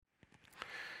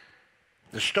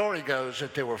The story goes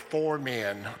that there were four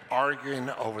men arguing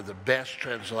over the best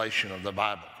translation of the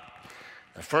Bible.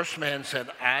 The first man said,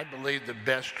 I believe the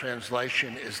best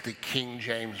translation is the King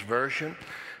James Version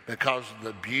because of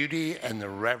the beauty and the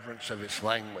reverence of its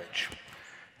language.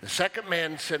 The second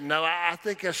man said, no, I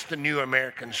think it's the New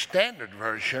American Standard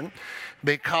Version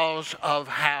because of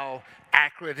how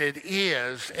accurate it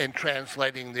is in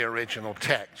translating the original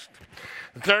text.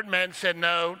 The third man said,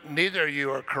 no, neither of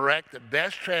you are correct. The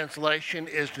best translation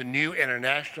is the New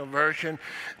International Version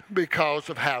because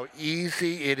of how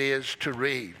easy it is to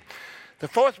read. The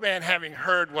fourth man, having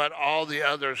heard what all the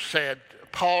others said,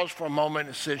 paused for a moment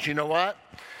and says, you know what?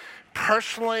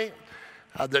 Personally,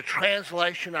 the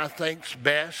translation I think's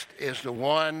best is the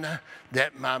one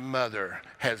that my mother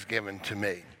has given to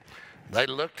me. They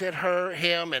looked at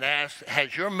him and asked,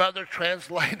 has your mother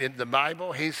translated the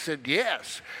Bible? He said,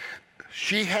 yes.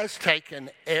 She has taken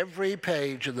every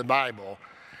page of the Bible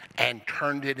and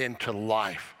turned it into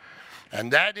life.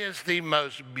 And that is the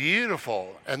most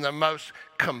beautiful and the most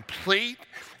complete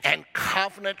and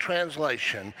confident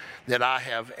translation that I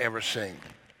have ever seen.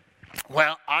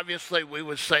 Well, obviously, we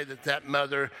would say that that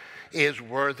mother is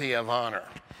worthy of honor.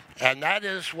 And that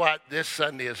is what this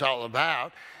Sunday is all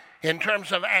about. In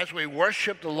terms of as we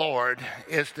worship the Lord,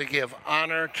 is to give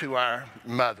honor to our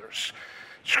mothers.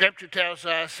 Scripture tells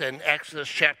us in Exodus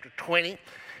chapter 20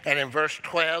 and in verse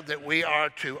 12 that we are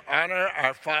to honor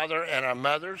our father and our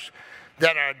mothers,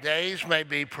 that our days may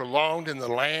be prolonged in the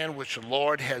land which the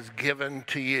Lord has given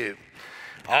to you.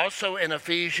 Also in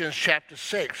Ephesians chapter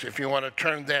 6, if you want to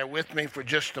turn there with me for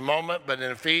just a moment, but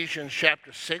in Ephesians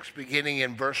chapter 6, beginning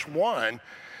in verse 1,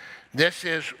 this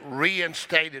is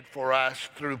reinstated for us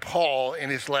through Paul in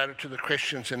his letter to the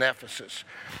Christians in Ephesus.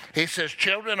 He says,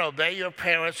 children, obey your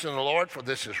parents in the Lord, for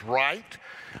this is right.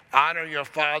 Honor your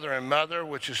father and mother,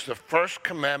 which is the first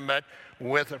commandment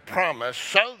with a promise,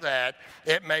 so that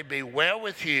it may be well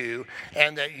with you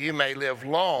and that you may live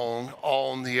long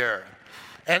on the earth.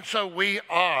 And so we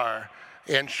are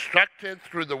instructed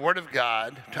through the Word of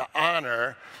God to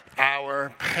honor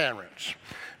our parents.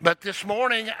 But this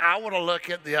morning, I want to look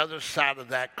at the other side of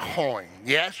that coin.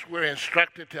 Yes, we're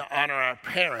instructed to honor our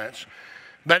parents,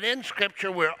 but in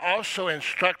Scripture, we're also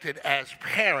instructed as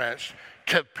parents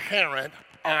to parent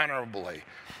honorably.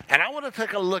 And I want to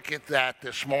take a look at that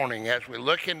this morning as we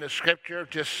look into Scripture,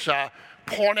 just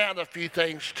point out a few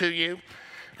things to you.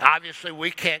 Obviously,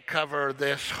 we can't cover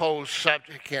this whole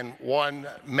subject in one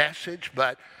message,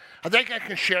 but I think I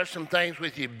can share some things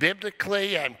with you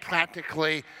biblically and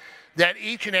practically that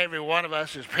each and every one of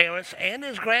us as parents and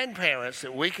as grandparents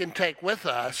that we can take with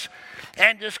us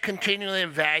and just continually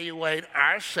evaluate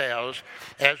ourselves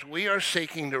as we are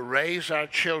seeking to raise our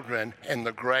children in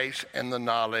the grace and the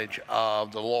knowledge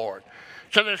of the Lord.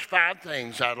 So there's 5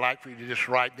 things I'd like for you to just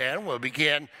write down. We'll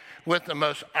begin with the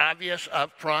most obvious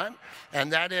up front,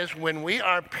 and that is when we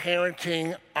are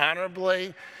parenting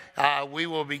honorably, we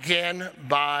will begin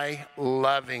by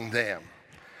loving them.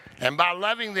 And by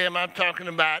loving them, I'm talking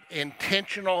about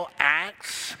intentional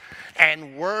acts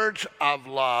and words of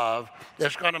love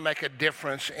that's going to make a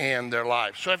difference in their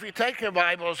life. So if you take your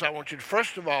Bibles, I want you to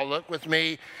first of all look with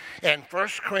me in 1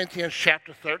 Corinthians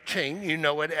chapter 13. You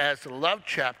know it as the love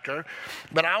chapter.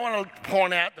 But I want to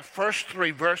point out the first 3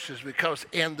 verses because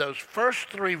in those first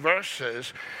 3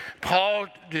 verses, Paul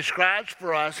describes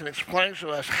for us and explains to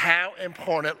us how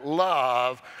important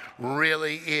love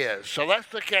really is. So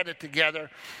let's look at it together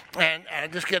and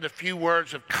just get a few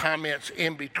words of comments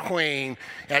in between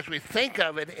as we think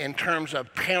of it in terms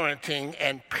of parenting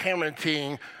and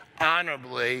parenting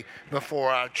honorably before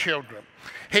our children.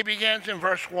 He begins in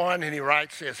verse 1 and he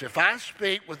writes this, if I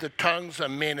speak with the tongues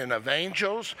of men and of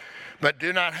angels, but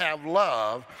do not have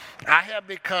love, I have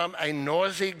become a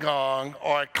noisy gong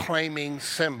or a clanging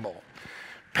cymbal.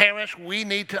 Parents, we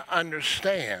need to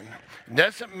understand, it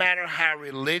doesn't matter how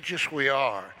religious we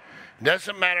are, it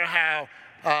doesn't matter how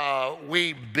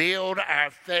we build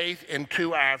our faith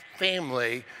into our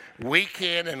family week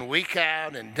in and week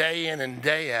out and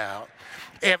day out.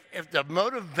 If the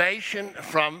motivation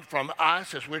from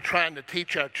us as we're trying to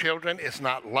teach our children is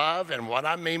not love, and what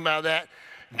I mean by that,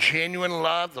 genuine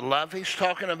love, the love he's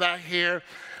talking about here,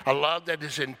 a love that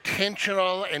is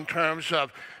intentional in terms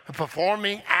of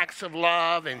performing acts of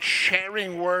love and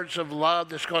sharing words of love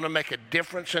that's going to make a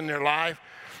difference in their life,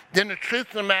 then the truth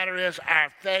of the matter is our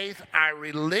faith, our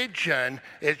religion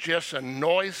is just a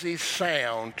noisy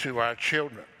sound to our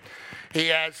children.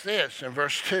 He adds this in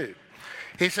verse 2.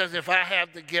 He says, if I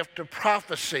have the gift of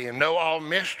prophecy and know all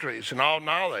mysteries and all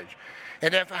knowledge,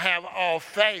 and if I have all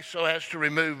faith so as to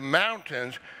remove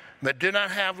mountains, but do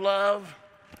not have love,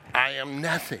 I am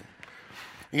nothing.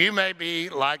 You may be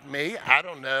like me. I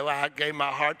don't know. I gave my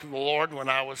heart to the Lord when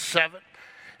I was 7.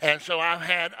 And so I've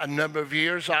had a number of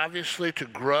years, obviously, to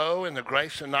grow in the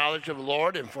grace and knowledge of the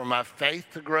Lord and for my faith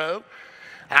to grow.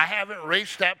 I haven't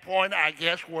reached that point, I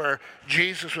guess, where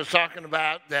Jesus was talking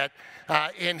about that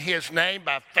in his name,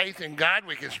 by faith in God,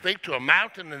 we can speak to a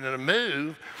mountain and it'll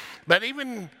move. But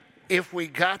even if we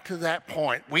got to that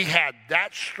point, we had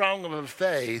that strong of a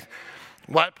faith,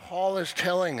 what Paul is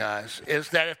telling us is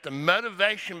that if the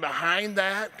motivation behind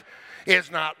that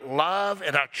is not love,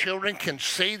 and our children can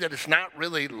see that it's not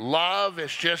really love,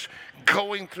 it's just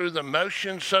going through the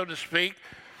motions, so to speak,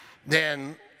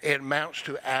 then it amounts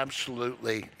to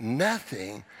absolutely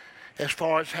nothing as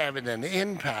far as having an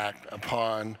impact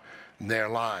upon their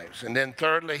lives. And then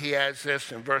thirdly, he adds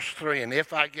this in verse 3, and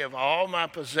if I give all my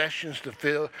possessions to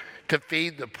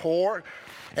feed the poor,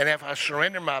 and if I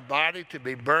surrender my body to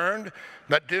be burned,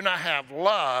 but do not have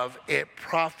love, it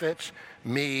profits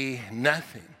me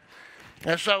nothing.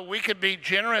 And so we could be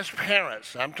generous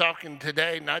parents. I'm talking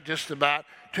today not just about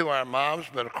to our moms,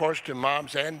 but of course to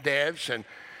moms and dads and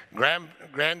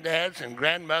granddads and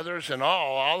grandmothers and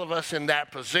all of us in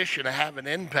that position to have an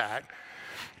impact.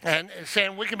 And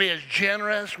saying we can be as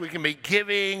generous, we can be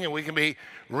giving, and we can be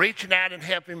reaching out and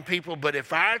helping people. But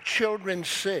if our children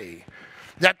see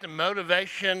that the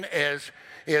motivation is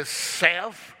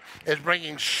self, is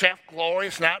bringing self-glory,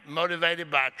 it's not motivated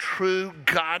by true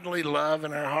godly love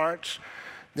in our hearts,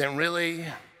 then really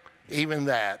even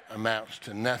that amounts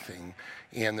to nothing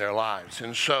in their lives.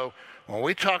 And so when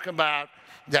we talk about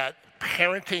that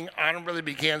parenting honorably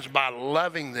begins by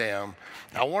loving them,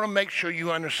 I want to make sure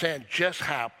you understand just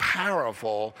how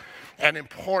powerful and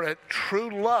important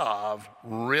true love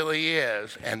really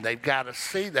is, and they've got to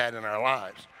see that in our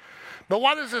lives. But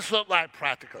what does this look like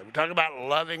practically? We talk about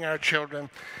loving our children.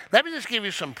 Let me just give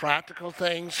you some practical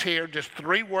things here. Just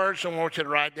 3 words I want you to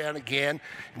write down again.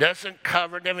 It doesn't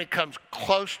cover, never comes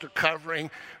close to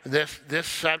covering this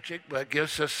subject, but it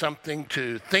gives us something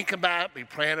to think about, be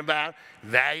praying about,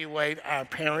 evaluate our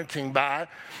parenting by.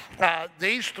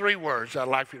 These 3 words I'd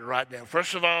like for you to write down.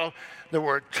 First of all, the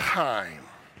word time.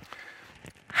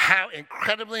 How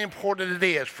incredibly important it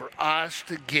is for us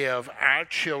to give our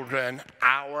children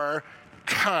our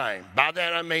time. By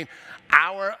that I mean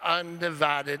our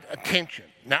undivided attention.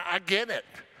 Now I get it.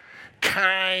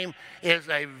 Time is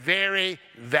a very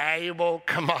valuable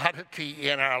commodity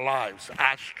in our lives.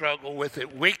 I struggle with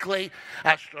it weekly.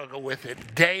 I struggle with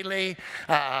it daily.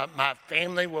 My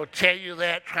family will tell you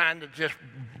that, trying to just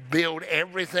build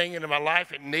everything into my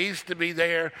life. It needs to be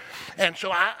there. And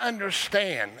so I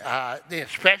understand,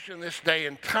 especially in this day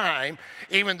and time,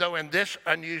 even though in this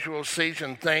unusual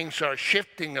season things are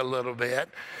shifting a little bit,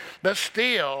 but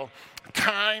still,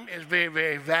 time is very,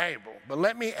 very valuable. But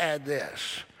let me add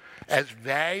this. As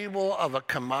valuable of a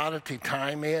commodity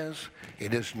time is,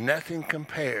 it is nothing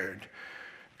compared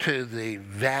to the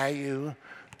value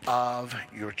of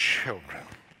your children.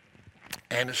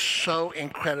 And it's so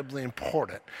incredibly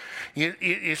important.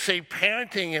 You see,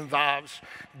 parenting involves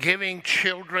giving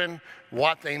children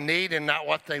what they need and not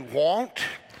what they want.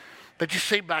 But you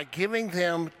see, by giving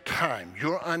them time,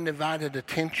 your undivided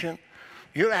attention,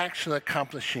 you're actually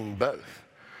accomplishing both.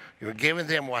 You're giving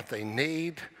them what they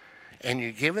need, and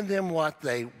you're giving them what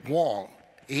they want,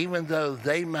 even though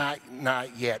they might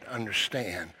not yet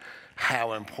understand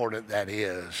how important that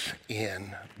is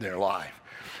in their life.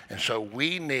 And so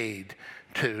we need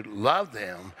to love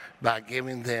them by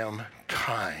giving them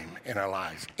time in our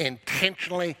lives,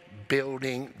 intentionally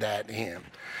building that in.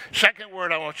 Second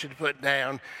word I want you to put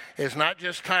down is not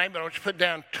just time, but I want you to put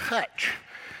down touch.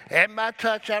 And by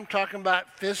touch, I'm talking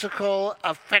about physical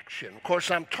affection. Of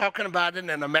course, I'm talking about it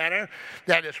in a manner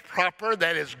that is proper,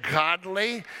 that is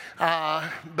godly,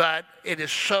 but it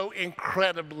is so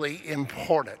incredibly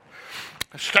important.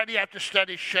 Study after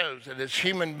study shows that as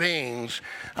human beings,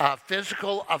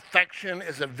 physical affection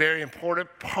is a very important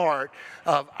part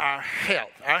of our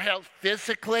health. Our health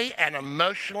physically and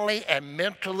emotionally and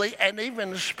mentally and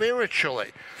even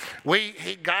spiritually.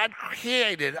 God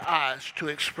created us to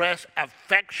express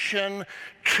affection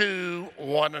to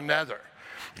one another.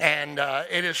 And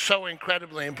it is so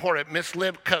incredibly important. Miss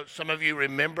Lib Coates, some of you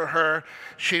remember her.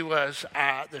 She was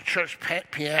the church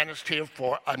pianist here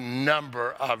for a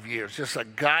number of years. Just a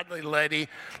godly lady.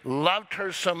 Loved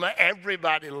her so much.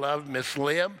 Everybody loved Miss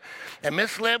Lib. And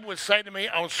Miss Lib would say to me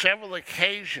on several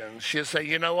occasions, she'd say,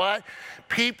 you know what?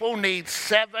 People need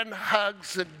 7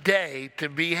 hugs a day to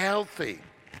be healthy.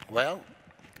 Well,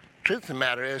 truth of the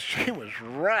matter is she was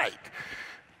right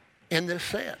in this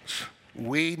sense.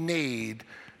 We need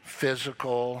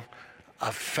physical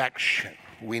affection.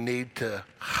 We need to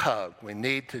hug. We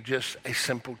need to just a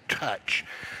simple touch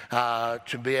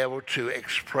to be able to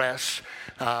express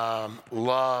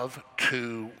love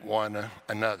to one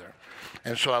another.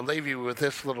 And so I leave you with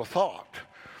this little thought.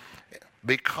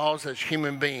 Because as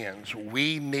human beings,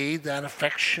 we need that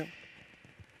affection.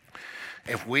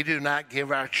 If we do not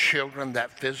give our children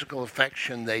that physical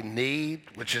affection they need,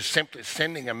 which is simply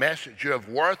sending a message, you're of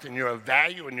worth and you're of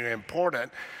value and you're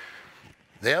important,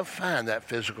 they'll find that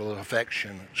physical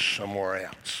affection somewhere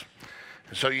else.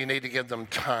 And so you need to give them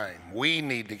time. We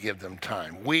need to give them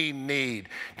time. We need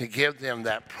to give them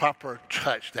that proper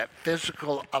touch, that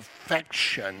physical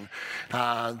affection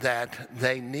that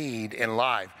they need in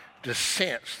life to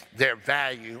sense their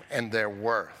value and their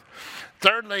worth.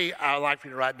 Thirdly, I'd like you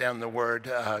to write down the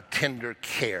word tender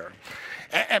care.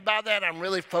 And by that, I'm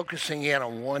really focusing in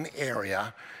on one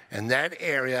area, and that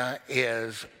area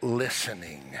is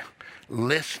listening.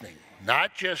 Listening,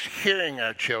 not just hearing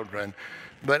our children,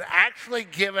 but actually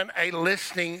giving a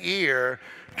listening ear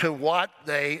to what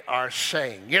they are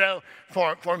saying. You know,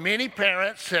 for many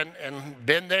parents, and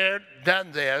been there,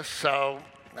 done this, so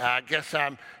I guess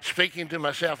I'm speaking to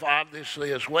myself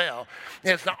obviously as well.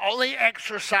 It's the only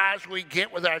exercise we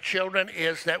get with our children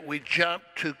is that we jump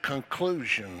to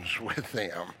conclusions with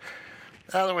them.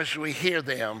 In other words, we hear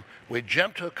them, we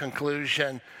jump to a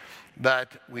conclusion, but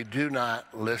we do not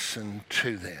listen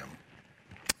to them.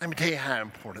 Let me tell you how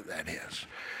important that is.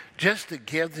 Just to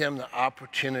give them the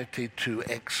opportunity to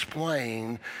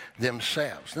explain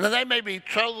themselves. Now, they may be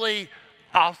totally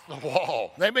off the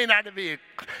wall. They may not be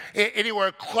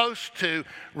anywhere close to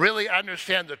really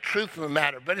understand the truth of the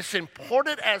matter, but it's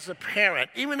important as a parent,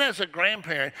 even as a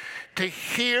grandparent, to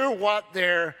hear what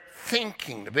they're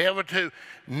thinking, to be able to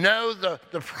know the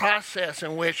process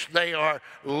in which they are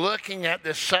looking at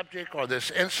this subject or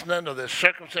this incident or this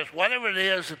circumstance, whatever it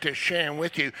is that they're sharing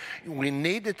with you. We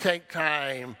need to take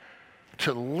time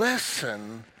to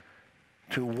listen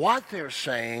to what they're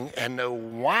saying and know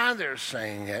why they're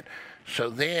saying it. So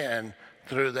then,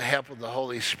 through the help of the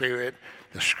Holy Spirit,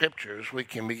 the Scriptures, we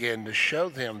can begin to show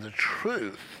them the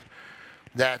truth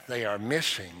that they are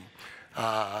missing.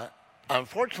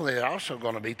 Unfortunately, there are also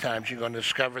going to be times you're going to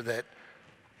discover that,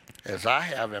 as I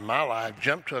have in my life,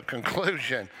 jumped to a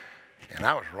conclusion, and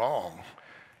I was wrong.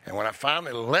 And when I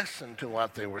finally listened to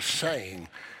what they were saying,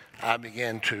 I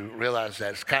began to realize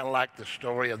that. It's kind of like the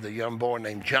story of the young boy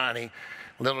named Johnny.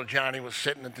 Little Johnny was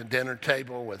sitting at the dinner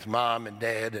table with Mom and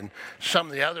Dad and some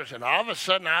of the others, and all of a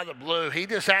sudden, out of the blue, he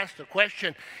just asked the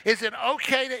question, is it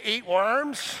okay to eat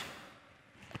worms?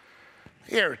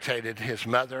 He irritated his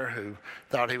mother, who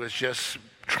thought he was just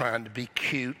trying to be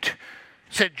cute.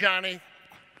 Said, Johnny,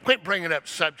 quit bringing up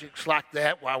subjects like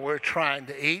that while we're trying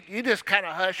to eat. You just kind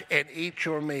of hush and eat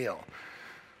your meal.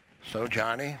 So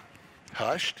Johnny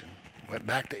hushed and went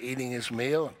back to eating his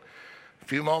meal. A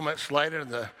few moments later,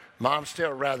 the mom,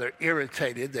 still rather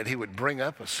irritated that he would bring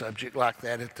up a subject like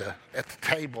that at the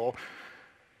table.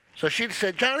 So she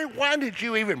said, Johnny, why did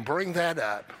you even bring that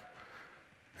up?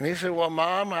 And he said, well,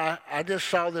 Mom, I just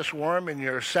saw this worm in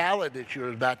your salad that you were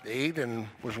about to eat and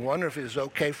was wondering if it was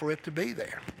okay for it to be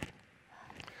there.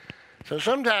 So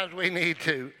sometimes we need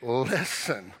to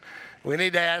listen. We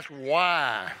need to ask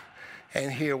why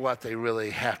and hear what they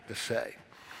really have to say.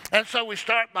 And so we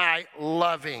start by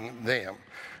loving them.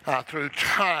 Through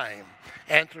time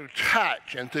and through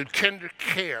touch and through tender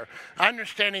care,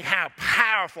 understanding how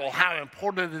powerful, how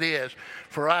important it is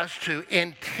for us to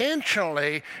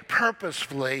intentionally,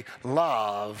 purposefully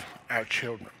love our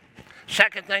children.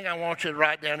 Second thing I want you to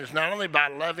write down is not only by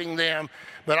loving them,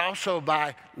 but also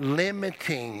by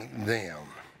limiting them.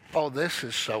 Oh, this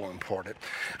is so important.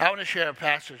 I want to share a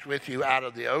passage with you out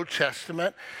of the Old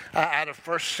Testament, out of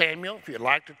 1 Samuel. If you'd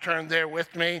like to turn there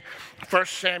with me, 1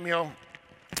 Samuel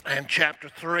and chapter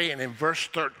 3 and in verse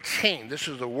 13. This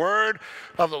is the word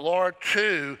of the Lord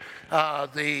to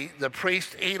the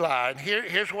priest Eli. And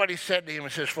here's what he said to him. He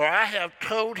says, for I have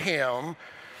told him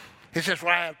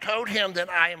that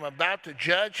I am about to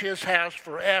judge his house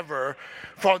forever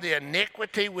for the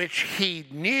iniquity which he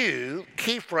knew,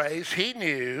 key phrase, he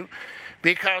knew,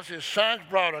 because his sons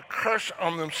brought a curse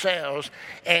on themselves,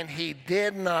 and he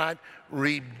did not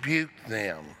rebuke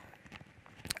them.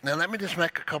 Now, let me just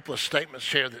make a couple of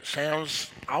statements here that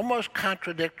sounds almost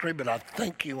contradictory, but I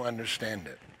think you understand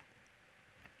it.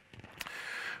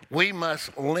 We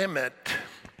must limit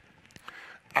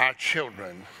our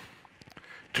children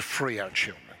to free our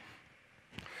children.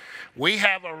 We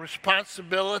have a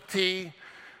responsibility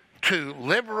to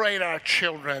liberate our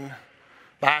children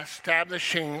by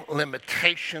establishing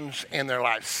limitations in their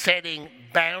lives, setting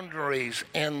boundaries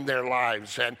in their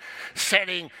lives, and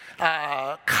setting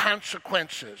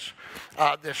consequences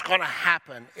that's going to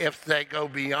happen if they go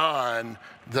beyond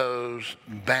those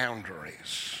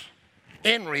boundaries.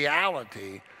 In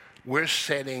reality, we're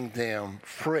setting them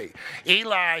free.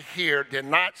 Eli here did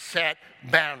not set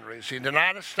boundaries. He did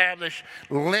not establish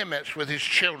limits with his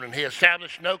children. He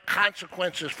established no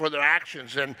consequences for their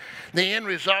actions. And the end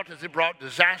result is it brought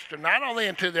disaster not only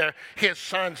into his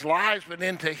sons' lives, but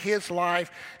into his life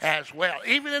as well.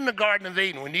 Even in the Garden of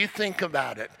Eden, when you think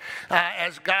about it,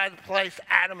 as God placed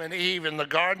Adam and Eve in the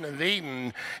Garden of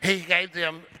Eden, he gave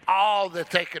them all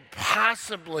that they could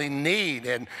possibly need.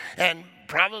 And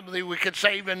probably we could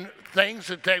say even things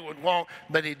that they would want,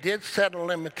 but he did set a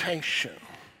limitation.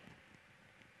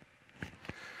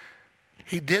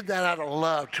 He did that out of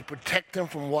love to protect them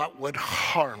from what would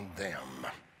harm them.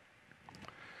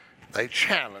 They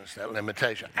challenged that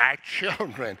limitation. Our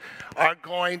children are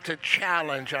going to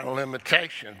challenge our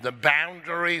limitations, the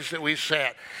boundaries that we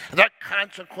set, the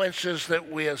consequences that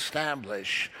we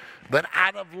establish. But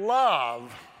out of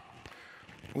love,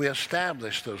 we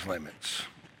establish those limits,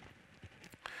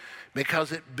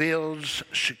 because it builds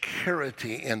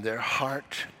security in their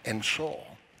heart and soul.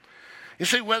 You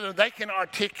see, whether they can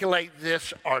articulate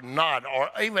this or not,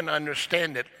 or even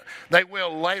understand it, they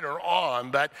will later on,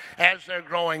 but as they're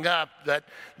growing up, that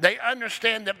they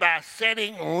understand that by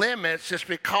setting limits, it's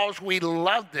because we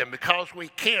love them, because we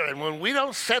care. And when we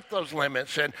don't set those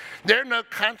limits and there are no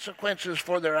consequences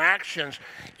for their actions,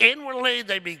 inwardly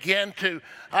they begin to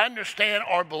understand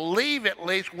or believe at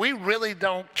least we really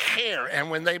don't care. And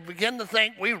when they begin to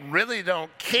think we really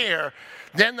don't care,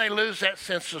 then they lose that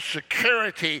sense of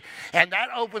security, and that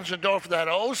opens the door for that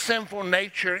old sinful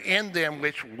nature in them,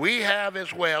 which we have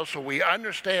as well, so we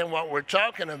understand what we're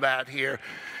talking about here,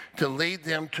 to lead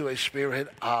them to a spirit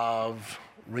of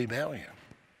rebellion.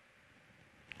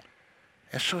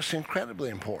 And so it's incredibly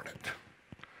important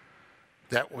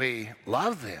that we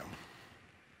love them,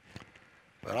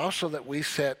 but also that we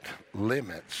set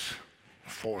limits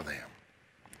for them.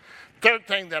 Third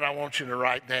thing that I want you to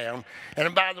write down,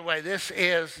 and by the way, this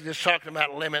is just talking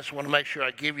about limits. I want to make sure I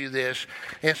give you this.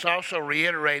 It's also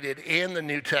reiterated in the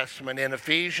New Testament in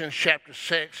Ephesians chapter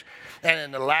 6 and in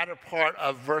the latter part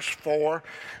of verse 4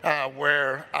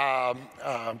 where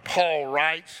Paul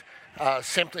writes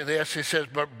simply this. He says,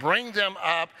 but bring them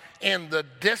up in the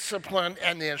discipline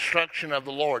and the instruction of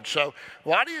the Lord. So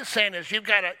what he is saying is we've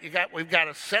got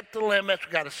to set the limits,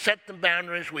 we've got to set the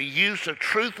boundaries. We use the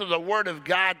truth of the Word of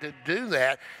God to do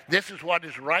that. This is what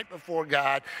is right before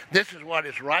God. This is what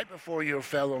is right before your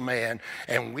fellow man.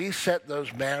 And we set those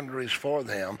boundaries for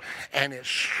them, and it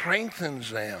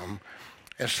strengthens them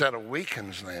instead of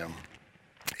weakens them.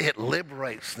 It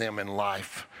liberates them in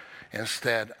life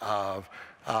instead of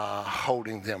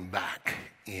holding them back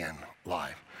in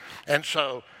life. And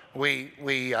so we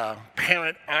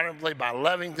parent honorably by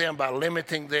loving them, by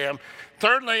limiting them.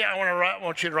 Thirdly, I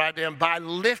want you to write down by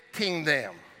lifting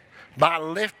them. By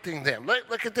lifting them.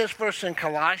 Look at this verse in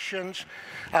Colossians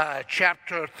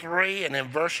chapter 3 and in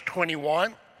verse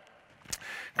 21.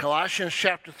 Colossians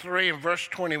chapter 3 and verse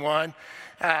 21.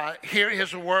 Here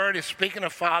is a word. It's speaking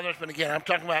of fathers, but again, I'm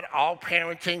talking about all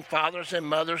parenting, fathers and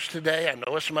mothers today. I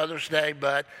know it's Mother's Day,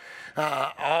 but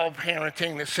all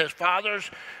parenting. It says,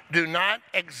 fathers, do not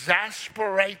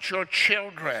exasperate your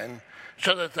children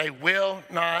so that they will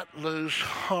not lose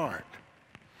heart.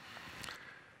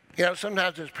 You know,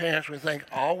 sometimes as parents we think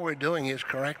all we're doing is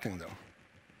correcting them,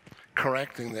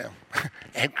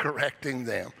 and correcting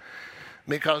them.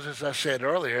 Because as I said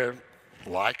earlier,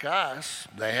 like us,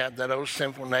 they have that old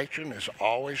sinful nature and is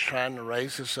always trying to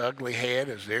raise this ugly head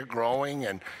as they're growing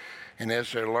and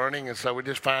as they're learning. And so we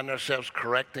just find ourselves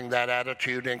correcting that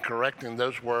attitude and correcting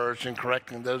those words and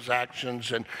correcting those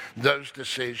actions and those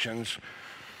decisions.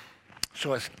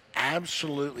 So it's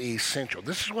absolutely essential.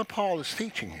 This is what Paul is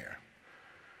teaching here,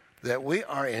 that we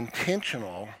are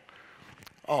intentional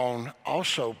on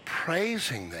also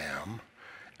praising them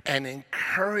and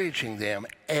encouraging them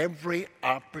every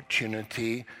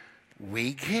opportunity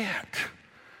we get.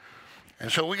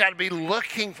 And so we got to be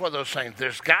looking for those things.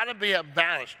 There's got to be a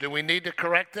balance. Do we need to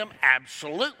correct them?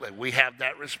 Absolutely. We have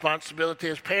that responsibility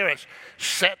as parents.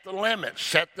 Set the limits,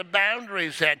 set the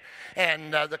boundaries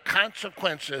and the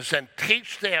consequences, and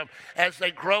teach them as they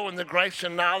grow in the grace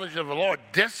and knowledge of the Lord,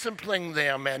 disciplining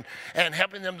them and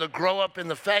helping them to grow up in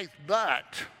the faith.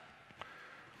 But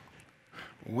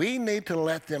we need to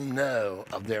let them know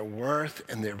of their worth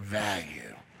and their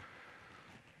value.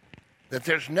 That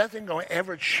there's nothing going to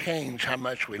ever change how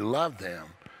much we love them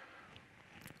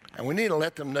And we need to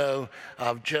let them know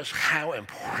of just how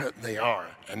important they are.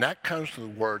 And that comes through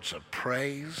words of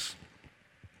praise.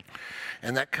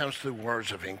 And that comes through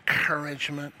words of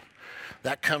encouragement.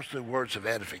 That comes through words of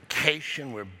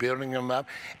edification. We're building them up.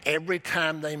 Every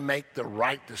time they make the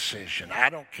right decision, I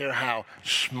don't care how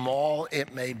small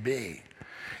it may be.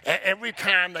 Every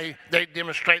time they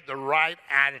demonstrate the right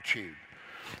attitude,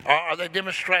 or they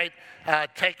demonstrate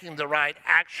taking the right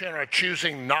action or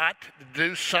choosing not to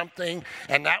do something,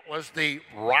 and that was the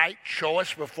right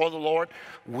choice before the Lord,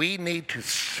 we need to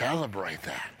celebrate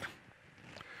that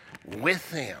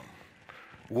with them,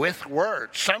 with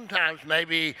words, sometimes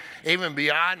maybe even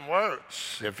beyond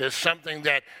words. If it's something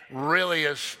that really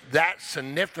is that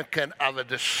significant of a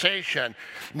decision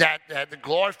that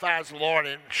glorifies the Lord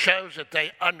and shows that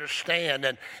they understand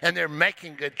and they're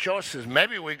making good choices,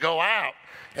 maybe we go out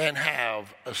and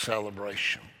have a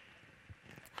celebration.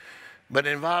 But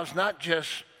it involves not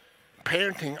just,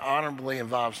 parenting honorably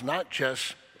involves not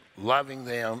just loving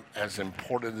them, as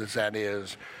important as that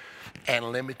is,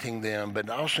 and limiting them, but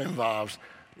it also involves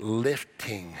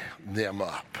lifting them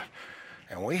up.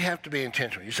 And we have to be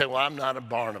intentional. You say, well, I'm not a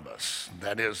Barnabas.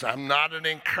 That is, I'm not an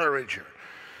encourager.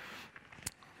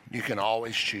 You can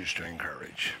always choose to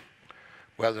encourage,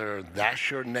 whether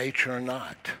that's your nature or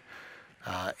not.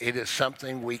 It is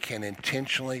something we can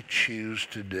intentionally choose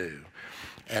to do.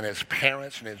 And as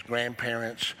parents and as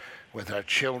grandparents, with our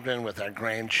children, with our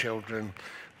grandchildren,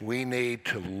 we need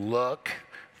to look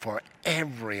for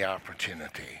every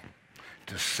opportunity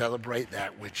to celebrate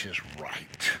that which is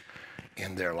right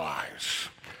in their lives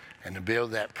and to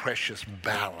build that precious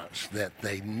balance that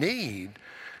they need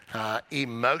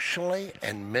emotionally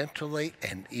and mentally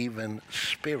and even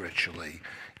spiritually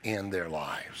in their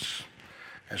lives.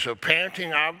 And so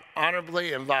parenting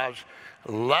honorably involves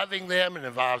loving them, it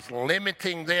involves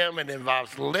limiting them, it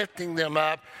involves lifting them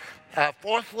up.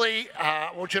 Fourthly,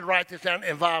 I want you to write this down,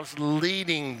 involves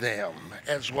leading them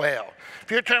as well.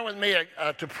 If you turn with me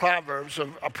to Proverbs,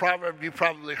 a proverb you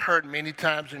probably heard many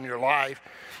times in your life,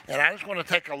 and I just want to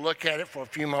take a look at it for a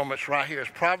few moments right here.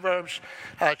 It's Proverbs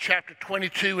chapter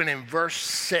 22 and in verse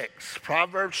 6.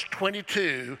 Proverbs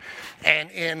 22 and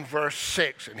in verse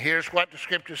 6. And here's what the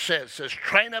scripture says. It says,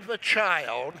 train up a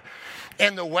child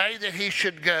in the way that he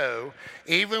should go.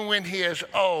 Even when he is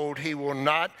old, he will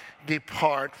not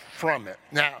depart from it.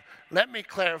 Now, let me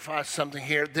clarify something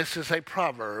here. This is a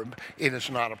proverb. It is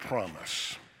not a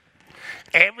promise.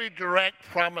 Every direct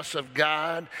promise of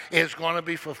God is going to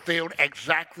be fulfilled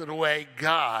exactly the way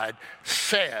God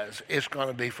says it's going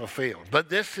to be fulfilled. But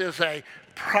this is a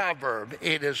proverb.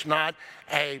 It is not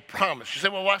a promise. You say,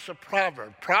 well, what's a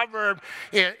proverb? Proverb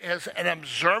is an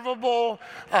observable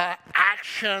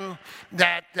action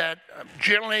that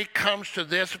generally comes to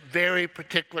this very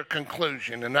particular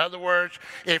conclusion. In other words,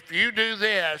 if you do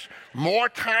this more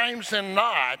times than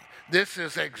not, this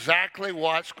is exactly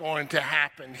what's going to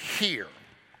happen here.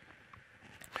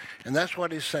 And that's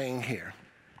what he's saying here.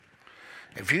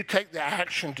 If you take the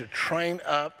action to train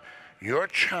up your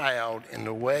child in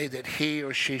the way that he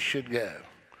or she should go,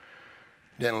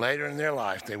 then later in their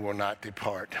life they will not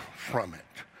depart from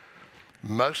it.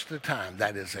 Most of the time,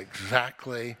 that is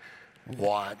exactly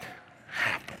what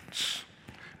happens.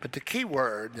 But the key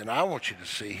word that I want you to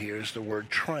see here is the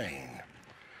word train.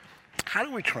 How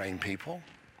do we train people?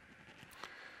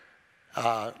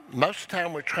 Most of the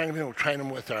time we're training people, we train them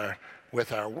with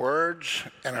our words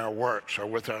and our works, or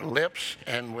with our lips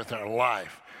and with our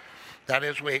life. That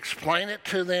is, we explain it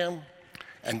to them,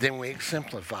 and then we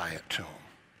exemplify it to them.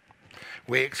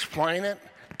 We explain it,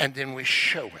 and then we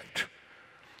show it.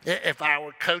 If I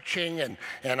were coaching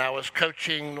and I was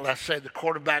coaching, let's say, the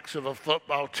quarterbacks of a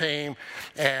football team,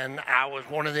 and I was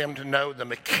wanting them to know the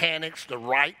mechanics, the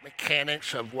right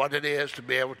mechanics of what it is to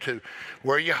be able to,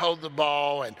 where you hold the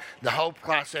ball and the whole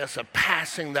process of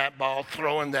passing that ball,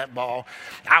 throwing that ball,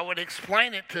 I would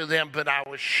explain it to them, but I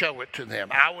would show it to them.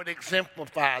 I would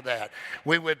exemplify that.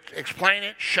 We would explain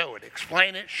it, show it,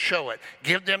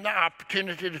 give them the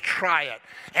opportunity to try it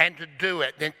and to do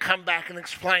it, then come back and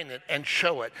explain it and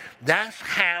show it. That's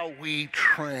how we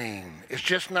train. It's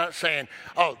just not saying,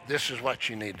 oh, this is what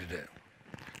you need to do.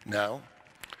 No.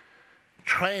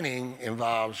 Training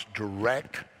involves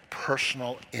direct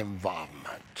personal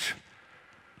involvement.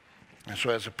 And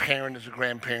so as a parent, as a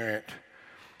grandparent,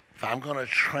 if I'm going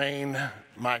to train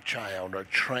my child or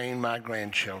train my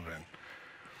grandchildren,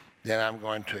 then I'm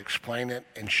going to explain it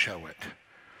and show it.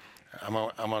 I'm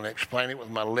going to explain it with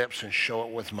my lips and show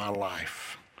it with my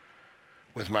life.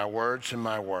 With my words and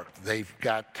my work. They've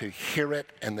got to hear it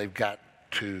and they've got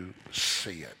to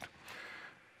see it.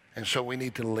 And so we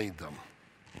need to lead them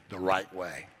the right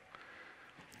way.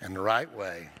 And the right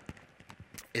way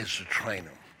is to train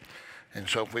them. And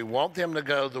so if we want them to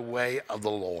go the way of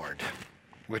the Lord,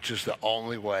 which is the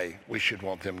only way we should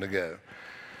want them to go,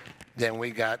 then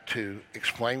we got to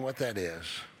explain what that is.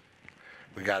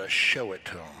 We got to show it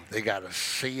to them. They got to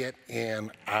see it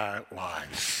in our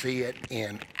lives, see it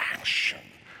in action.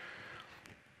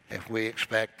 If we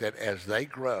expect that as they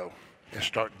grow and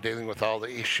start dealing with all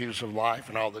the issues of life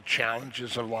and all the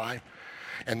challenges of life,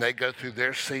 and they go through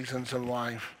their seasons of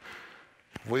life,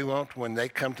 we want, when they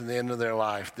come to the end of their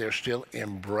life, they're still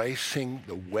embracing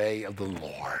the way of the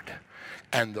Lord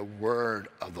and the word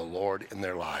of the Lord in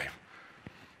their life.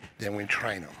 Then we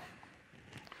train them.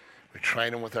 We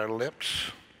train them with our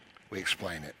lips. We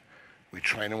explain it. We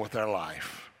train them with our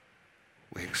life.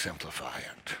 We exemplify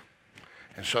it.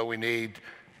 And so we need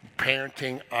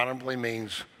parenting honorably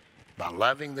means by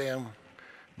loving them,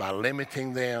 by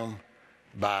limiting them,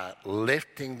 by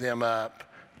lifting them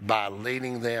up, by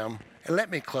leading them. And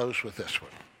let me close with this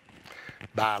one.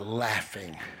 By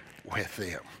laughing with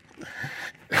them.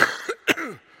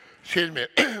 Excuse me.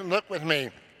 Look with me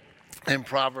in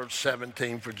Proverbs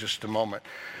 17 for just a moment.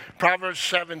 Proverbs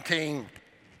 17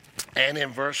 and in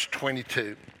verse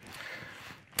 22.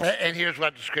 And here's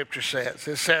what the scripture says.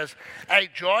 It says, a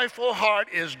joyful heart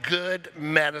is good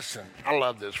medicine. I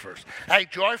love this verse. A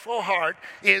joyful heart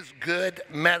is good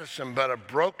medicine, but a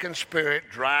broken spirit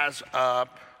dries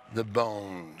up the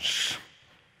bones.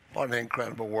 What an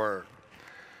incredible word.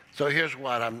 So here's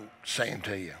what I'm saying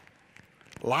to you.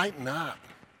 Lighten up.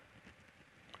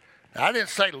 Now, I didn't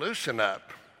say loosen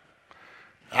up.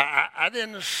 I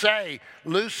didn't say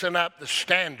loosen up the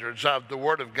standards of the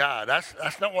Word of God.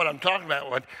 That's not what I'm talking about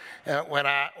when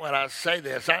I say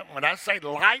this. When I say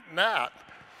lighten up,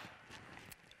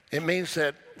 it means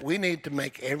that we need to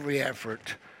make every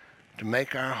effort to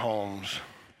make our homes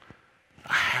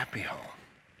a happy home,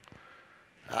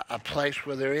 a place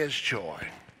where there is joy.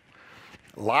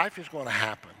 Life is going to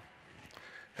happen.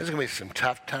 There's going to be some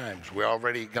tough times. We're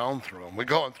already gone through them. We're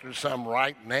going through some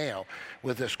right now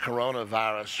with this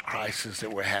coronavirus crisis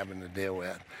that we're having to deal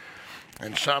with.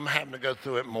 And some having to go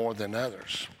through it more than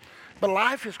others. But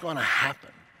life is going to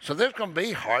happen. So there's going to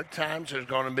be hard times. There's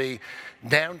going to be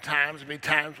down times. There'll be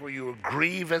times where you will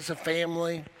grieve as a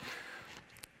family.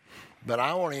 But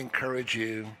I want to encourage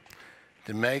you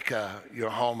to make your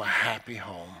home a happy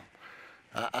home.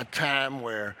 A time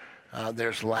where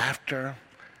there's laughter.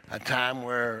 A time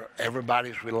where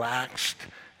everybody's relaxed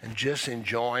and just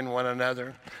enjoying one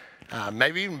another.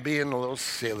 Maybe even being a little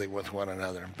silly with one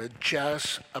another. But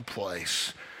just a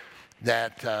place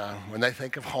that when they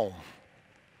think of home,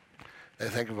 they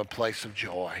think of a place of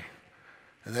joy.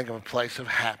 They think of a place of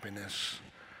happiness,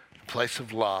 a place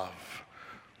of love.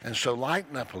 And so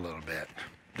lighten up a little bit.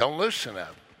 Don't loosen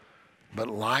up, but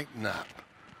lighten up.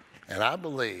 And I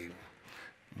believe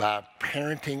by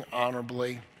parenting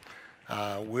honorably,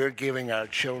 we're giving our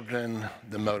children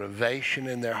the motivation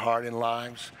in their heart and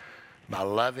lives by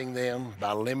loving them,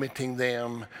 by limiting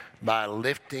them, by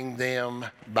lifting them,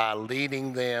 by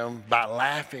leading them, by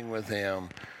laughing with them,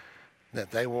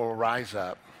 that they will rise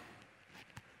up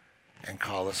and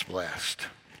call us blessed.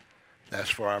 That's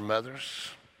for our mothers,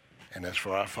 and that's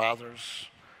for our fathers.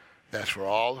 That's for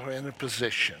all who are in a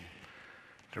position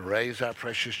to raise our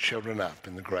precious children up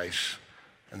in the grace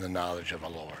and the knowledge of the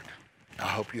Lord. I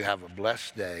hope you have a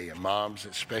blessed day, and moms,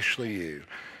 especially you,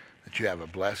 that you have a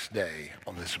blessed day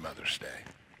on this Mother's Day.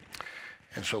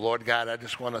 And so, Lord God, I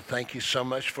just want to thank you so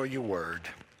much for your word.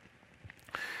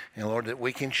 And, Lord, that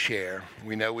we can share.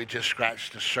 We know we just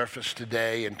scratched the surface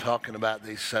today in talking about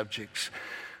these subjects.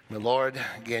 But, Lord,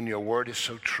 again, your word is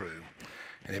so true,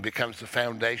 and it becomes the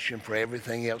foundation for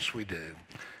everything else we do.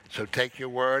 So take your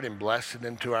word and bless it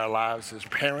into our lives as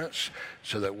parents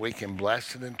so that we can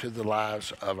bless it into the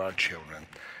lives of our children.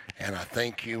 And I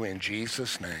thank you in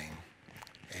Jesus' name.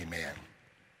 Amen.